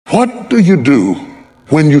What do you do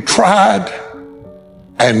when you tried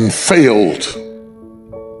and failed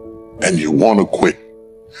and you want to quit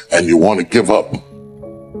and you want to give up?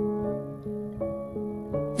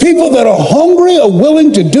 People that are hungry are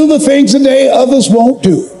willing to do the things today others won't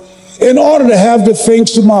do in order to have the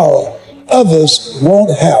things tomorrow others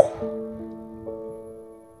won't have.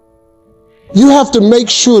 You have to make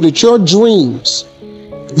sure that your dreams,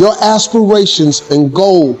 your aspirations and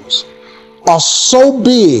goals are so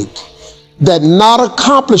big that not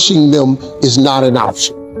accomplishing them is not an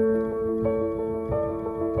option.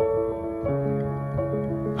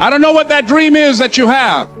 I don't know what that dream is that you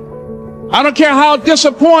have. I don't care how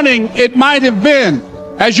disappointing it might have been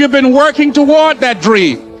as you've been working toward that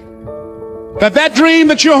dream. That dream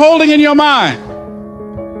that you're holding in your mind,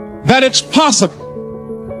 that it's possible.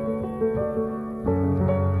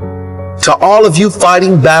 To all of you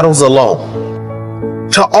fighting battles alone,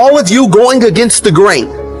 to all of you going against the grain,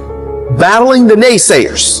 battling the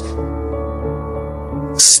naysayers,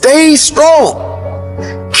 stay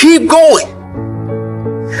strong, keep going.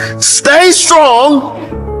 Stay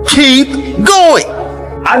strong, keep going.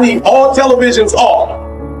 I need all televisions off.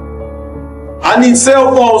 I need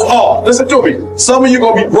cell phones off. Listen to me. Some of you are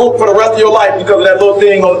going to be broke for the rest of your life because of that little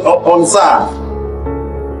thing on the side.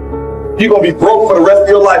 You're going to be broke for the rest of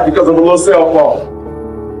your life because of a little cell phone.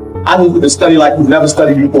 I need you to study like you've never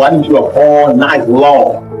studied before. I need you up all night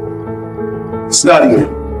long studying.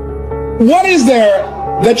 What is there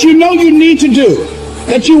that you know you need to do,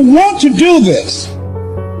 that you want to do this,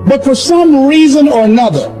 but for some reason or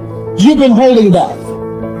another, you've been holding back?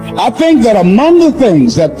 I think that among the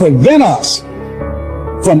things that prevent us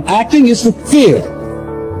from acting is the fear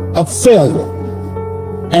of failure.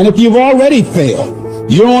 And if you've already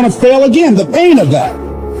failed, you don't want to fail again. The pain of that,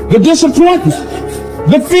 the disappointment,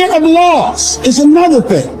 the fear of loss is another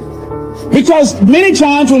thing. Because many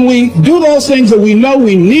times when we do those things that we know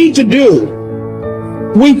we need to do,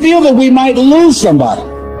 we feel that we might lose somebody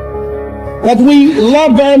that we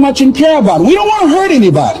love very much and care about. We don't want to hurt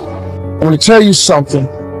anybody. I want to tell you something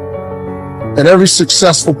that every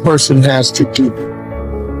successful person has to do,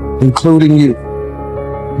 including you.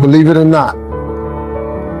 Believe it or not,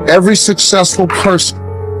 every successful person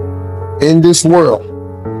in this world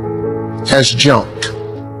has jumped.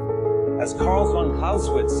 As Carl von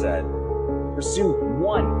Clausewitz said, pursue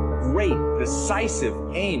one great, decisive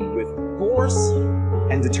aim with force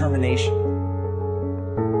and determination.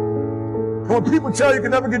 When people tell you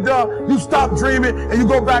can never get done, you stop dreaming and you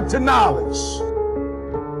go back to knowledge.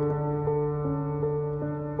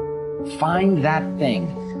 Find that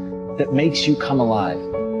thing that makes you come alive.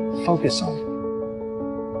 Focus on it.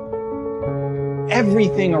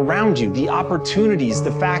 Everything around you, the opportunities,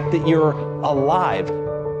 the fact that you're alive.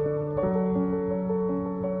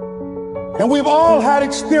 And we've all had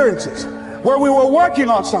experiences where we were working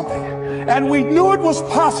on something and we knew it was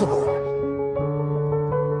possible.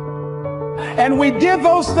 And we did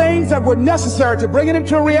those things that were necessary to bring it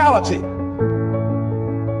into reality.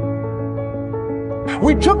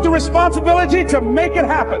 We took the responsibility to make it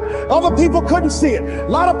happen. Other people couldn't see it. A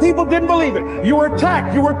lot of people didn't believe it. You were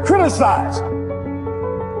attacked. You were criticized.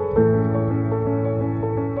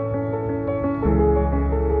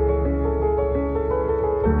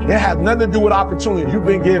 It has nothing to do with opportunity. You've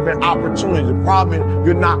been given opportunity. The problem is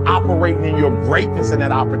you're not operating in your greatness in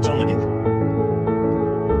that opportunity.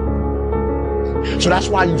 So that's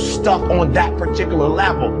why you're stuck on that particular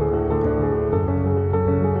level.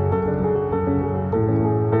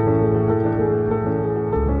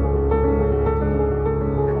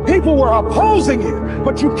 People were opposing you,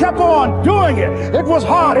 but you kept on doing it. It was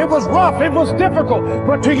hard, it was rough, it was difficult,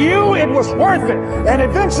 but to you, it was worth it. And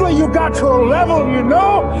eventually you got to a level, you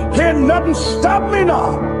know, can nothing stop me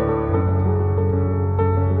now.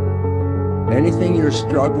 Anything you're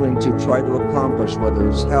struggling to try to accomplish, whether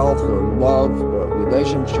it's health or love or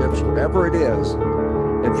relationships, whatever it is,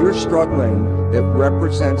 if you're struggling, it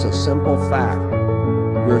represents a simple fact.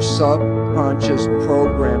 Your subconscious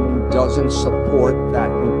programming doesn't support that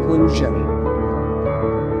conclusion.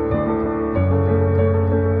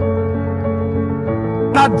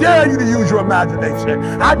 I dare you to use your imagination.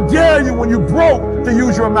 I dare you when you're broke to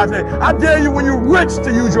use your imagination. I dare you when you're rich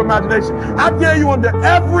to use your imagination. I dare you under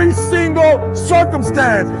every single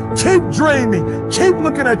circumstance. Keep dreaming. Keep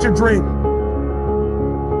looking at your dream.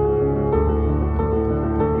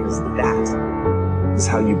 Because that is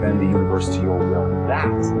how you bend the universe to your will.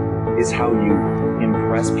 That is how you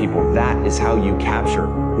impress people. That is how you capture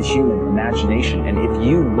the human imagination. And if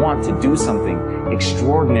you want to do something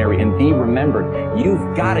extraordinary and be remembered.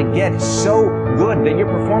 You've got to get so good that you're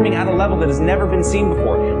performing at a level that has never been seen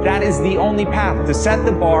before. That is the only path to set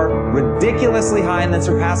the bar ridiculously high and then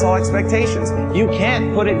surpass all expectations. You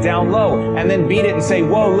can't put it down low and then beat it and say,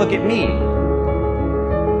 whoa, look at me.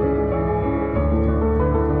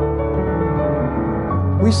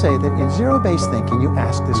 We say that in zero-based thinking, you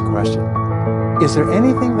ask this question: is there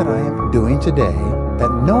anything that I am doing today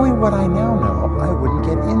that, knowing what I now know, I wouldn't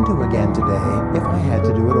get into again today if I had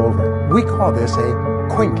to do it over? We call this a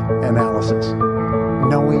quink analysis.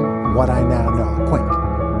 Knowing what I now know,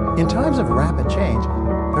 quink. In times of rapid change,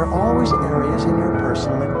 there are always areas in your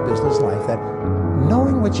personal and business life that,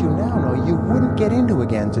 knowing what you now know, you wouldn't get into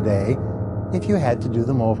again today if you had to do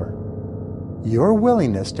them over. Your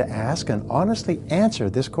willingness to ask and honestly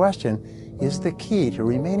answer this question is the key to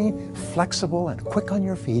remaining flexible and quick on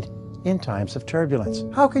your feet in times of turbulence.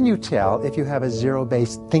 How can you tell if you have a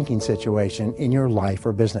zero-based thinking situation in your life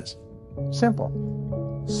or business? Simple.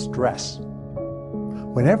 Stress.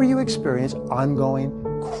 Whenever you experience ongoing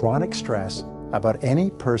chronic stress about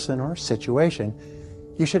any person or situation,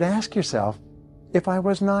 you should ask yourself, if I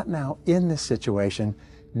was not now in this situation,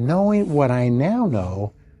 knowing what I now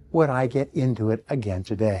know, would I get into it again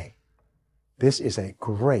today? This is a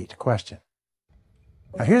great question.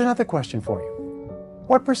 Now here's another question for you.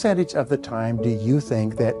 What percentage of the time do you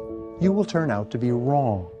think that you will turn out to be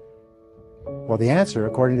wrong? Well, the answer,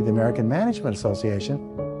 according to the American Management Association,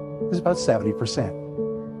 is about 70%.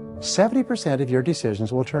 70% of your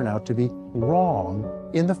decisions will turn out to be wrong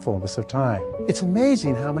in the fullness of time. It's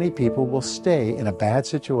amazing how many people will stay in a bad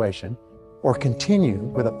situation or continue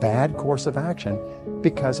with a bad course of action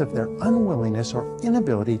because of their unwillingness or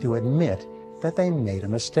inability to admit that they made a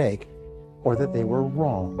mistake or that they were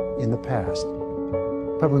wrong in the past.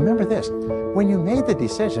 But remember this, when you made the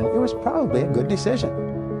decision, it was probably a good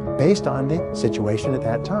decision based on the situation at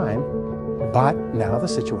that time, but now the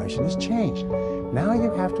situation has changed. Now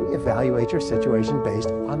you have to evaluate your situation based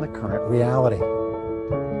on the current reality.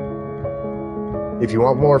 If you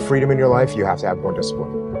want more freedom in your life, you have to have more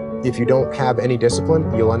discipline. If you don't have any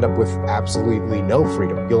discipline, you'll end up with absolutely no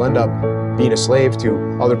freedom. You'll end up being a slave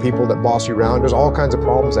to other people that boss you around. There's all kinds of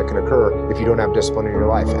problems that can occur if you don't have discipline in your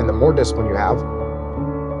life. And the more discipline you have,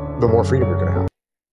 the more freedom you're going to have.